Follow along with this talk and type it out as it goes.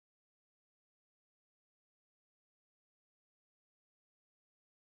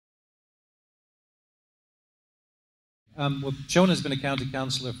Well, Shona's been a county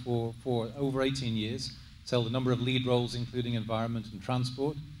councillor for over 18 years. He's held a number of lead roles, including environment and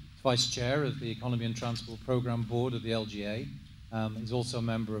transport. He's vice chair of the Economy and Transport Programme Board of the LGA. He's also a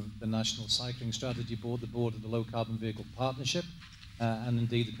member of the National Cycling Strategy Board, the board of the Low Carbon Vehicle Partnership, and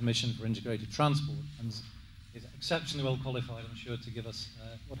indeed the Commission for Integrated Transport. And is exceptionally well qualified, I'm sure, to give us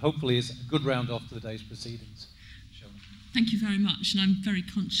what hopefully is a good round off to the day's proceedings. Shona. Thank you very much, and I'm very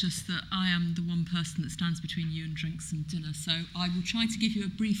conscious that I am the one person that stands between you and drinks and dinner, so I will try to give you a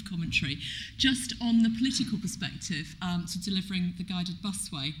brief commentary just on the political perspective to delivering the guided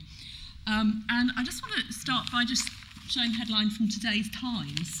busway. And I just want to start by just showing a headline from today's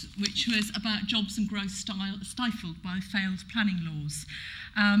Times, which was about jobs and growth stifled by failed planning laws,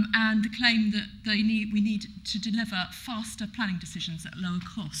 and the claim that we need to deliver faster planning decisions at lower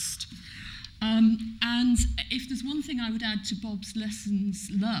cost. And if there's one thing I would add to Bob's lessons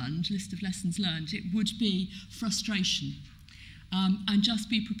learned, list of lessons learned, it would be frustration. And just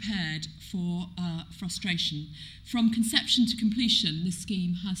be prepared for frustration. From conception to completion, this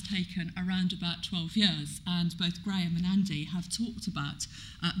scheme has taken around about 12 years, and both Graham and Andy have talked about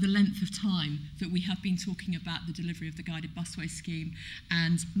the length of time that we have been talking about the delivery of the guided busway scheme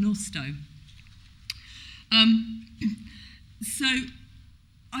and Northstowe. So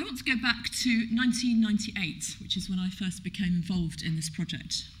I want to go back to 1998, which is when I first became involved in this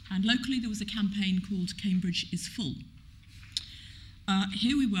project. And locally there was a campaign called Cambridge is Full.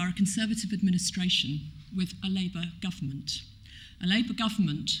 Here we were, a Conservative administration with a Labour government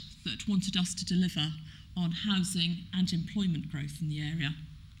that wanted us to deliver on housing and employment growth in the area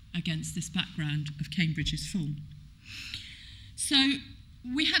against this background of Cambridge is Full. So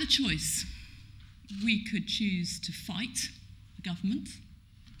we had a choice. We could choose to fight the government,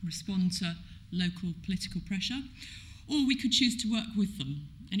 respond to local political pressure, or we could choose to work with them.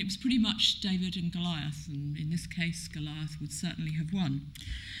 And it was pretty much David and Goliath, and in this case, Goliath would certainly have won.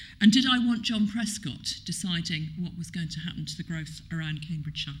 And did I want John Prescott deciding what was going to happen to the growth around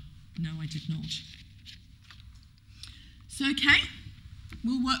Cambridgeshire? No, I did not. So, okay,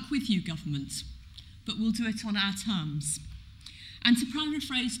 we'll work with you, government, but we'll do it on our terms. And to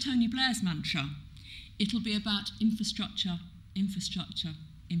paraphrase Tony Blair's mantra, it'll be about infrastructure, infrastructure,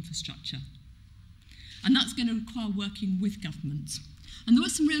 infrastructure. And that's going to require working with government. And there were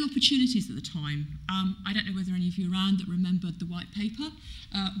some real opportunities at the time. I don't know whether any of you around that remembered the white paper,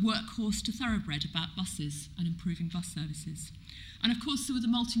 Workhorse to Thoroughbred, about buses and improving bus services. And of course there were the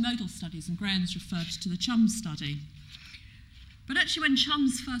multimodal studies, and Graham's referred to the CHUMS study. But actually when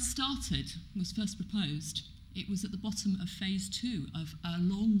CHUMS first was first proposed, it was at the bottom of phase 2 of a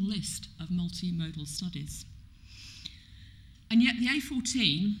long list of multimodal studies. And yet the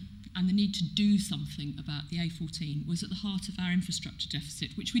A14 and the need to do something about the A14 was at the heart of our infrastructure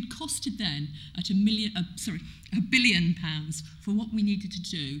deficit, which we'd costed then at £1 billion for what we needed to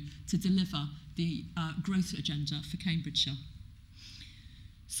do to deliver the growth agenda for Cambridgeshire.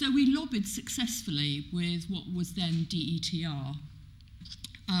 So we lobbied successfully with what was then DETR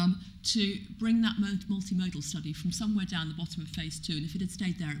to bring that multimodal study from somewhere down the bottom of phase 2, and if it had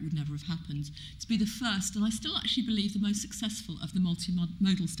stayed there, it would never have happened, to be the first, and I still actually believe the most successful of the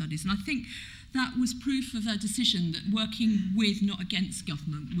multimodal studies. And I think that was proof of a decision that working with, not against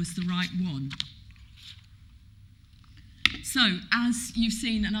government, was the right one. So, as you've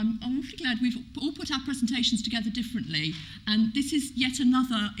seen, and I'm awfully glad we've all put our presentations together differently, and this is yet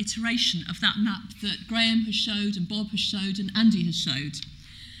another iteration of that map that Graham has showed, and Bob has showed, and Andy has showed.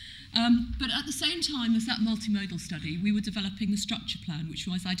 But at the same time as that multimodal study, we were developing the structure plan, which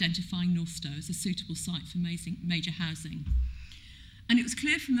was identifying Northstowe as a suitable site for major housing. And it was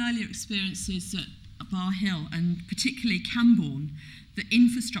clear from earlier experiences at Bar Hill, and particularly Cambourne, that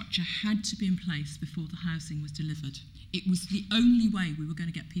infrastructure had to be in place before the housing was delivered. It was the only way we were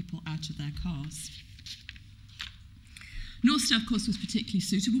going to get people out of their cars. Northstowe, of course, was particularly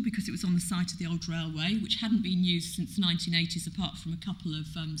suitable because it was on the site of the old railway, which hadn't been used since the 1980s, apart from a couple of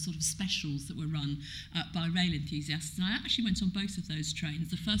sort of specials that were run by rail enthusiasts. And I actually went on both of those trains.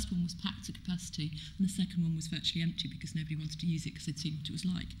 The first one was packed to capacity, and the second one was virtually empty because nobody wanted to use it because they'd seen what it was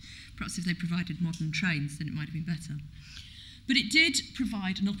like. Perhaps if they provided modern trains, then it might have been better. But it did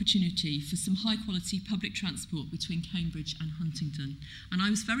provide an opportunity for some high-quality public transport between Cambridge and Huntingdon. And I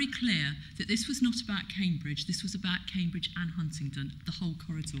was very clear that this was not about Cambridge, this was about Cambridge and Huntingdon, the whole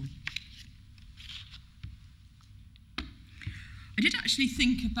corridor. I did actually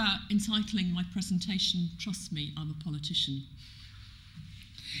think about entitling my presentation, "Trust Me, I'm a Politician."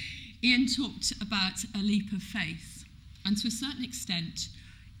 Ian talked about a leap of faith, and to a certain extent,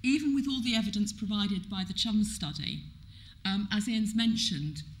 even with all the evidence provided by the CHUMS study, as Ian's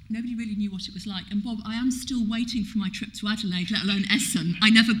mentioned, nobody really knew what it was like. And Bob, I am still waiting for my trip to Adelaide, let alone Essen. I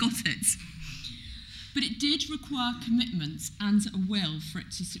never got it. But it did require commitment and a will for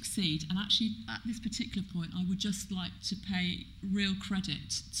it to succeed. And actually, at this particular point, I would just like to pay real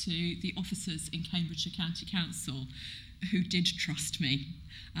credit to the officers in Cambridgeshire County Council who did trust me.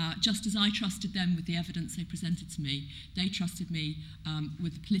 Just as I trusted them with the evidence they presented to me, they trusted me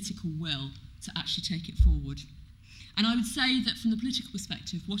with the political will to actually take it forward. And I would say that from the political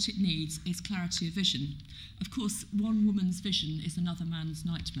perspective, what it needs is clarity of vision. Of course, one woman's vision is another man's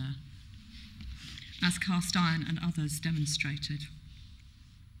nightmare, as Cast Iron and others demonstrated.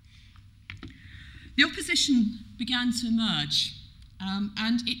 The opposition began to emerge,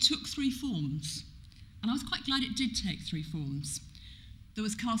 and it took three forms. And I was quite glad it did take three forms. There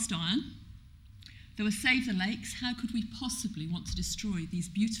was Cast Iron, there was Save the Lakes. How could we possibly want to destroy these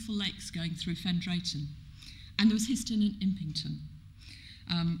beautiful lakes going through Fen Drayton? And there was Histon and Impington.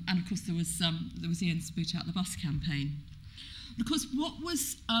 And of course there was Ian's Boot Out the Bus campaign. Because what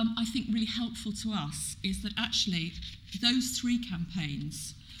was, I think, really helpful to us is that actually those three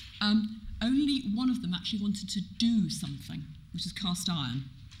campaigns, only one of them actually wanted to do something, which is Cast Iron.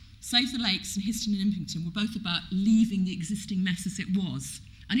 Save the Lakes and Histon and Impington were both about leaving the existing mess as it was.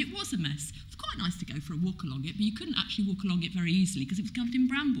 And it was a mess. It was quite nice to go for a walk along it, but you couldn't actually walk along it very easily because it was covered in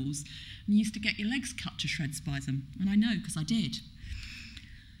brambles. And you used to get your legs cut to shreds by them. And I know, because I did.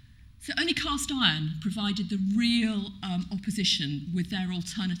 So only Cast Iron provided the real opposition with their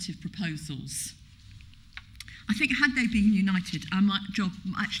alternative proposals. I think had they been united, our job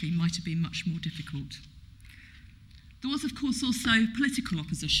actually might have been much more difficult. There was, of course, also political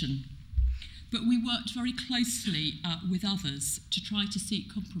opposition, but we worked very closely with others to try to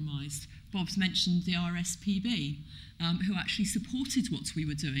seek compromise. Bob's mentioned the RSPB, who actually supported what we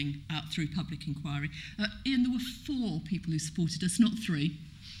were doing through public inquiry. Ian, there were 4 people who supported us, not 3.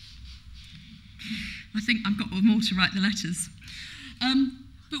 I think I've got them all to write the letters.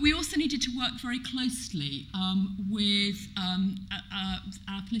 But we also needed to work very closely with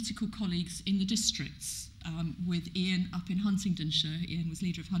our political colleagues in the districts, with Ian up in Huntingdonshire. Ian was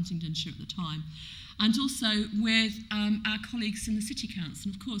leader of Huntingdonshire at the time. And also with our colleagues in the City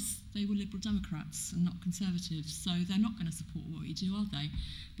Council. And of course, they were Liberal Democrats and not Conservatives, so they're not going to support what we do, are they?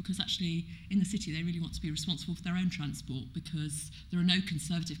 Because actually, in the city, they really want to be responsible for their own transport because there are no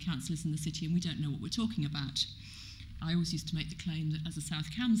Conservative councillors in the city and we don't know what we're talking about. I always used to make the claim that as a South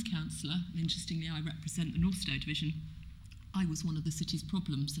Cambs councillor, and interestingly, I represent the Northstowe division, I was one of the city's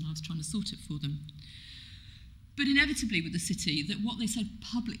problems and I was trying to sort it for them. But inevitably with the city, that what they said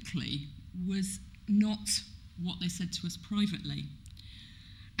publicly was not what they said to us privately.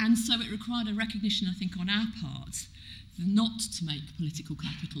 And so it required a recognition, I think, on our part, not to make political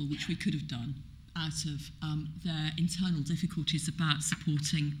capital, which we could have done, out of their internal difficulties about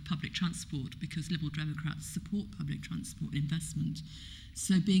supporting public transport, because Liberal Democrats support public transport investment.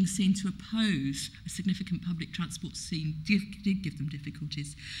 So being seen to oppose a significant public transport scheme did give them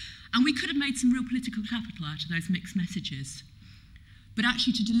difficulties. And we could have made some real political capital out of those mixed messages. But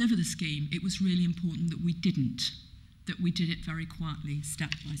actually to deliver the scheme, it was really important that we didn't, that we did it very quietly,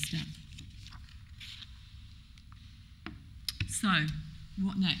 step by step. So,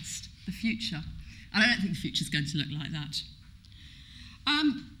 what next? The future. And I don't think the future is going to look like that.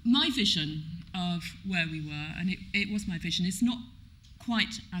 My vision of where we were, and it was my vision, is not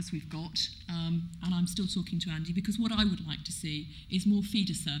quite as we've got, and I'm still talking to Andy, because what I would like to see is more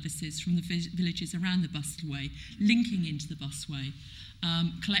feeder services from the villages around the busway, linking into the busway,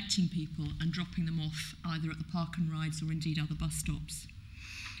 collecting people and dropping them off either at the park and rides or indeed other bus stops.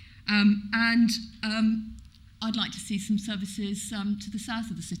 I'd like to see some services to the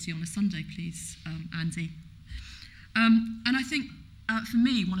south of the city on a Sunday, please, Andy. And I think, for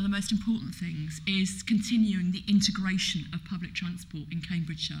me, one of the most important things is continuing the integration of public transport in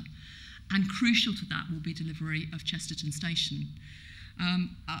Cambridgeshire. And crucial to that will be delivery of Chesterton Station.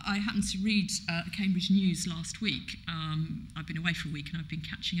 I happened to read Cambridge News last week. I've been away for a week and I've been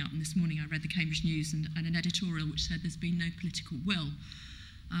catching up. And this morning I read the Cambridge News and an editorial which said there's been no political will.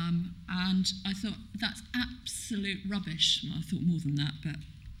 And I thought, that's absolute rubbish. Well, I thought more than that, but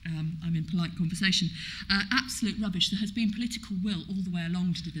I'm in polite conversation. Absolute rubbish. There has been political will all the way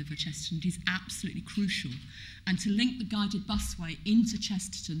along to deliver Chesterton. It is absolutely crucial. And to link the guided busway into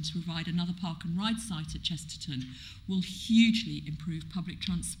Chesterton to provide another park and ride site at Chesterton will hugely improve public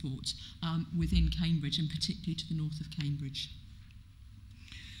transport within Cambridge, and particularly to the north of Cambridge.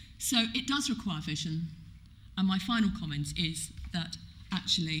 So it does require vision. And my final comment is that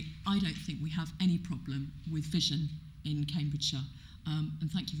actually, I don't think we have any problem with vision in Cambridgeshire.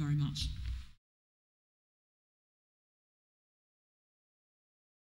 And thank you very much.